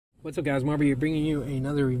What's up, guys? Marby here, bringing you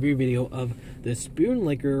another review video of the spoon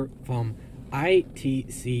liquor from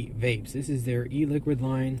ITCVapes. This is their e-liquid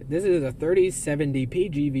line. This is a 30-70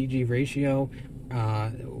 PG-VG ratio.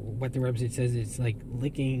 What the website says, it's like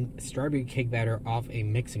licking strawberry cake batter off a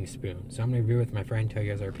mixing spoon. So I'm going to review with my friend, tell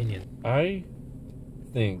you guys our opinion. I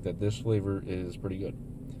think that this flavor is pretty good.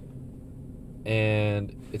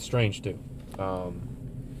 And it's strange, too.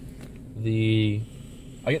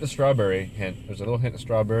 I get the strawberry hint. There's a little hint of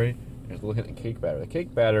strawberry. There's a little hint of cake batter. The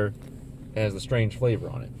cake batter has the strange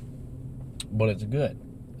flavor on it, but it's good.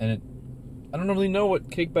 And I don't really know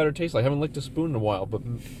what cake batter tastes like. I haven't licked a spoon in a while, but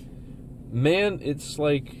man, it's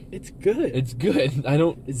like... It's good. It's good.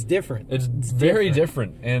 It's different. It's very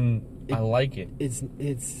different, and I like it. It's...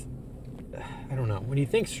 I don't know. When you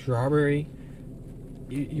think strawberry,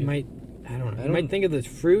 you might... I don't know. You might think of this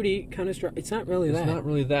fruity kind of strawberry. It's not really that. It's not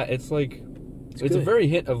really that. It's like... It's a very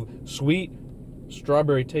hint of sweet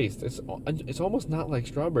strawberry taste. It's almost not like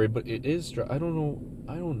strawberry, but it is. I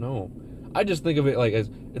don't know. I just think of it like as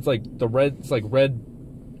it's like the red. It's like red.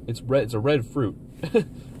 It's red. It's a red fruit.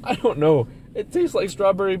 I don't know. It tastes like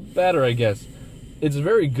strawberry batter, I guess. It's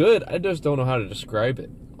very good. I just don't know how to describe it.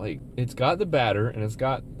 Like, it's got the batter and it's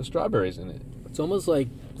got the strawberries in it. It's almost like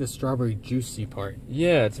the strawberry juicy part.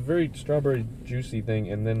 Yeah, it's a very strawberry juicy thing,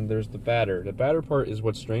 and then there's the batter. The batter part is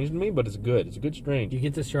what's strange to me, but it's good. It's a good strange. You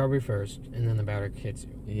get the strawberry first, and then the batter hits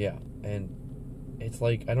you. Yeah, and it's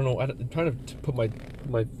like, I don't know. I'm trying to put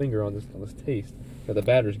my finger on this taste that the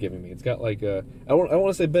batter's giving me. It's got like a... I don't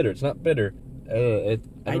want to say bitter. It's not bitter. I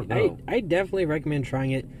don't know. I definitely recommend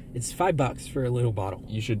trying it. It's $5 for a little bottle.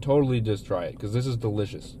 You should totally just try it, because this is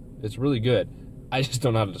delicious. It's really good. I just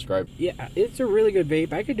don't know how to describe it. Yeah, it's a really good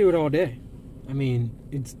vape. I could do it all day. I mean,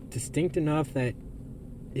 it's distinct enough that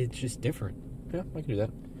it's just different. Yeah, I can do that.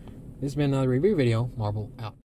 This has been another review video. Marble out.